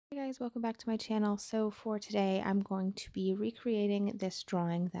Guys, welcome back to my channel. So for today, I'm going to be recreating this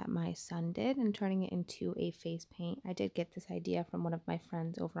drawing that my son did and turning it into a face paint. I did get this idea from one of my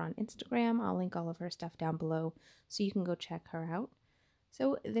friends over on Instagram. I'll link all of her stuff down below so you can go check her out.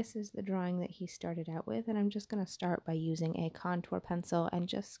 So this is the drawing that he started out with, and I'm just going to start by using a contour pencil and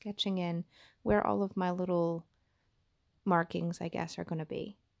just sketching in where all of my little markings, I guess, are going to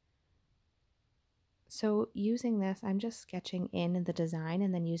be. So using this, I'm just sketching in the design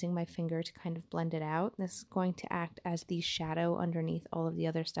and then using my finger to kind of blend it out. This is going to act as the shadow underneath all of the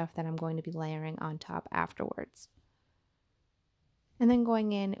other stuff that I'm going to be layering on top afterwards. And then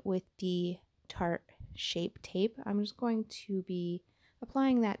going in with the Tarte Shape Tape, I'm just going to be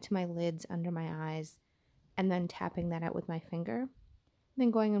applying that to my lids under my eyes and then tapping that out with my finger. Then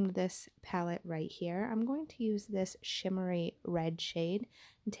going into this palette right here, I'm going to use this shimmery red shade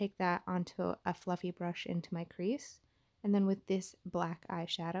and take that onto a fluffy brush into my crease. And then with this black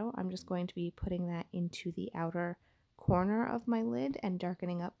eyeshadow, I'm just going to be putting that into the outer corner of my lid and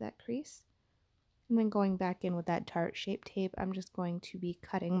darkening up that crease. And then going back in with that Tarte Shape Tape, I'm just going to be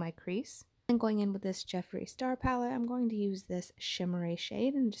cutting my crease. And going in with this Jeffree Star palette, I'm going to use this shimmery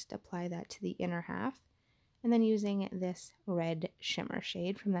shade and just apply that to the inner half. And then using this red shimmer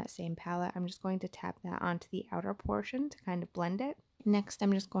shade from that same palette, I'm just going to tap that onto the outer portion to kind of blend it. Next,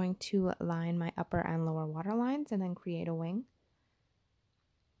 I'm just going to line my upper and lower water lines and then create a wing.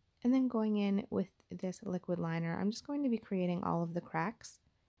 And then going in with this liquid liner, I'm just going to be creating all of the cracks.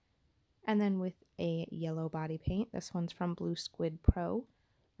 And then with a yellow body paint, this one's from Blue Squid Pro,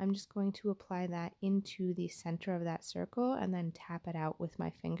 I'm just going to apply that into the center of that circle and then tap it out with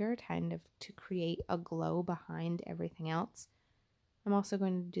my finger, kind of to create a glow behind everything else. I'm also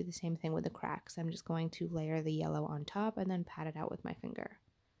going to do the same thing with the cracks. I'm just going to layer the yellow on top and then pat it out with my finger.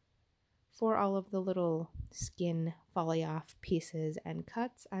 For all of the little skin falling off pieces and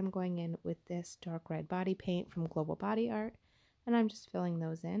cuts, I'm going in with this dark red body paint from Global Body Art, and I'm just filling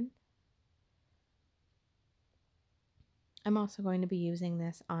those in. I'm also going to be using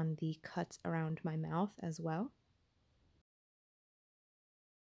this on the cuts around my mouth as well.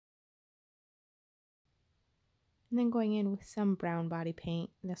 And then going in with some brown body paint,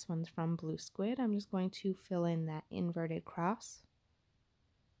 this one's from Blue Squid, I'm just going to fill in that inverted cross.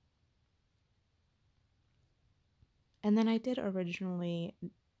 And then I did originally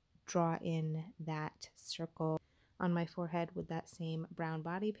draw in that circle on my forehead with that same brown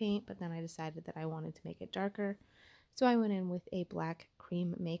body paint, but then I decided that I wanted to make it darker. So I went in with a black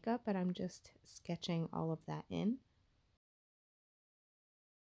cream makeup, and I'm just sketching all of that in.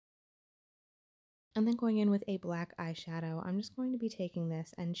 And then going in with a black eyeshadow, I'm just going to be taking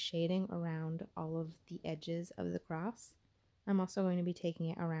this and shading around all of the edges of the cross. I'm also going to be taking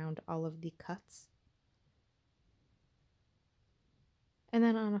it around all of the cuts. And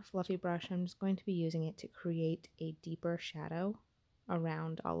then on a fluffy brush, I'm just going to be using it to create a deeper shadow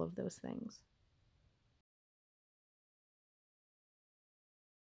around all of those things.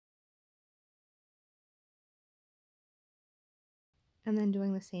 And then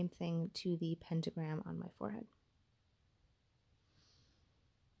doing the same thing to the pentagram on my forehead.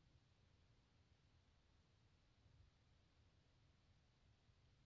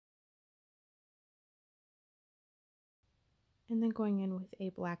 And then going in with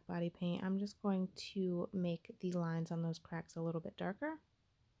a black body paint, I'm just going to make the lines on those cracks a little bit darker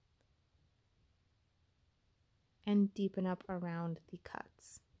and deepen up around the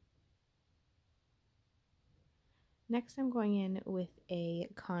cuts. Next, I'm going in with a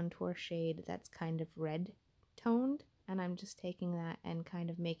contour shade that's kind of red toned, and I'm just taking that and kind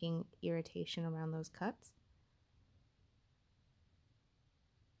of making irritation around those cuts.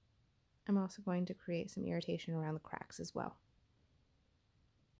 I'm also going to create some irritation around the cracks as well.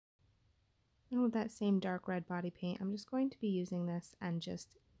 And with that same dark red body paint, I'm just going to be using this and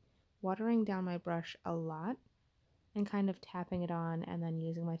just watering down my brush a lot and kind of tapping it on and then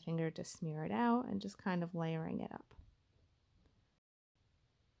using my finger to smear it out and just kind of layering it up.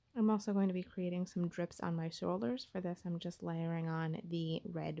 I'm also going to be creating some drips on my shoulders. For this, I'm just layering on the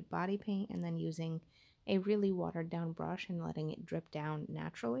red body paint and then using a really watered down brush and letting it drip down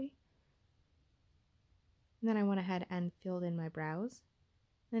naturally. And then I went ahead and filled in my brows.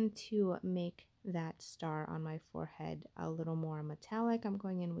 Then to make that star on my forehead a little more metallic, I'm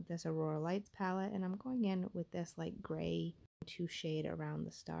going in with this Aurora Lights palette, and I'm going in with this like gray to shade around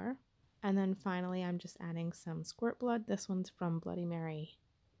the star. And then finally, I'm just adding some squirt blood. This one's from Bloody Mary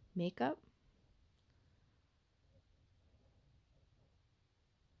makeup.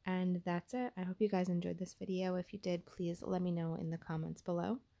 And that's it. I hope you guys enjoyed this video. If you did, please let me know in the comments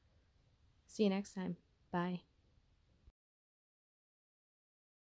below. See you next time. Bye.